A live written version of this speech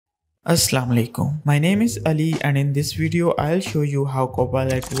Assalamu alaikum. My name is Ali and in this video I'll show you how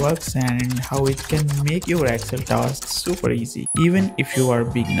Copilot works and how it can make your Excel tasks super easy even if you are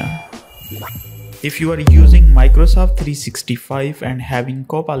a beginner. If you are using Microsoft 365 and having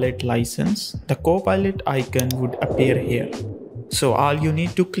Copilot license, the Copilot icon would appear here. So all you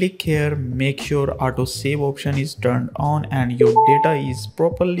need to click here, make sure auto save option is turned on and your data is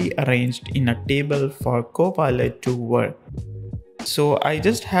properly arranged in a table for Copilot to work. So I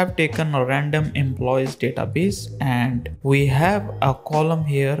just have taken a random employees database and we have a column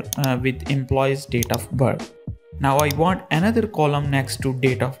here with employees date of birth. Now I want another column next to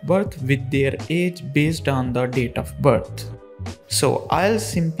date of birth with their age based on the date of birth. So I'll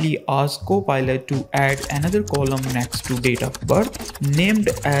simply ask Copilot to add another column next to date of birth named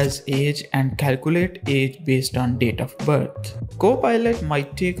as age and calculate age based on date of birth. Copilot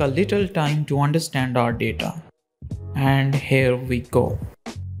might take a little time to understand our data. And here we go.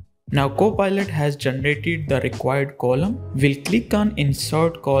 Now Copilot has generated the required column. We'll click on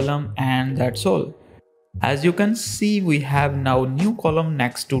insert column and that's all. As you can see, we have now new column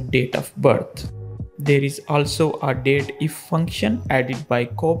next to date of birth. There is also a date if function added by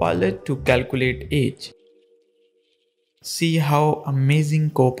Copilot to calculate age. See how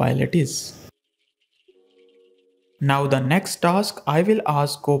amazing Copilot is. Now the next task, I will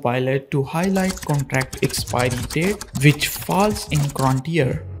ask Copilot to highlight contract expiry date which falls in current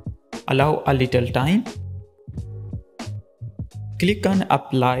year. Allow a little time. Click on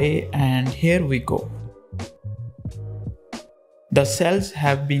apply and here we go. The cells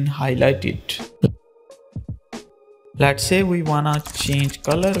have been highlighted. Let's say we wanna change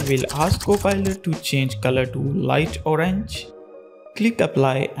color. We'll ask Copilot to change color to light orange. Click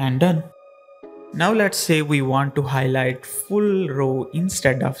apply and done. Now let's say we want to highlight full row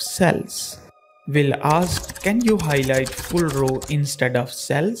instead of cells. We'll ask, can you highlight full row instead of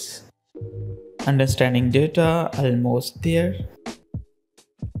cells? Understanding data, almost there.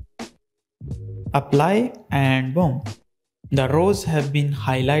 Apply and boom. The rows have been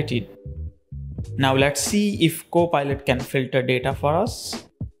highlighted. Now let's see if Copilot can filter data for us.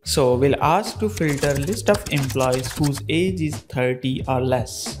 So we'll ask to filter list of employees whose age is 30 or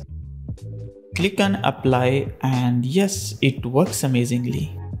less. Click on apply and yes, it works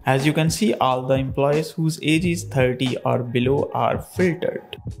amazingly. As you can see, all the employees whose age is 30 or below are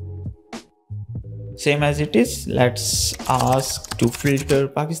filtered. Same as it is, let's ask to filter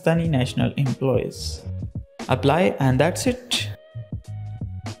Pakistani national employees. Apply and that's it.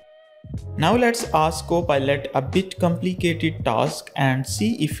 Now let's ask Copilot a bit complicated task and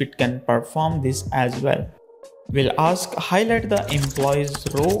see if it can perform this as well. We'll ask highlight the employees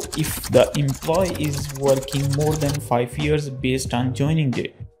row if the employee is working more than 5 years based on joining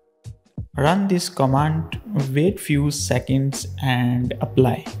date. Run this command, wait few seconds and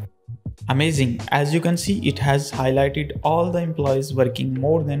apply. Amazing, as you can see it has highlighted all the employees working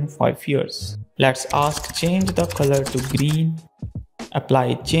more than 5 years. Let's ask change the color to green,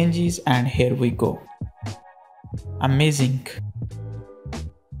 apply changes and here we go. Amazing.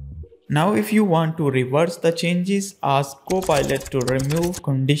 Now if you want to reverse the changes, ask Copilot to remove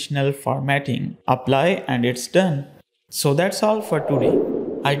conditional formatting. Apply and it's done. So that's all for today.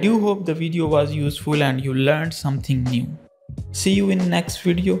 I do hope the video was useful and you learned something new. See you in next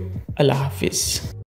video. Allah Hafiz.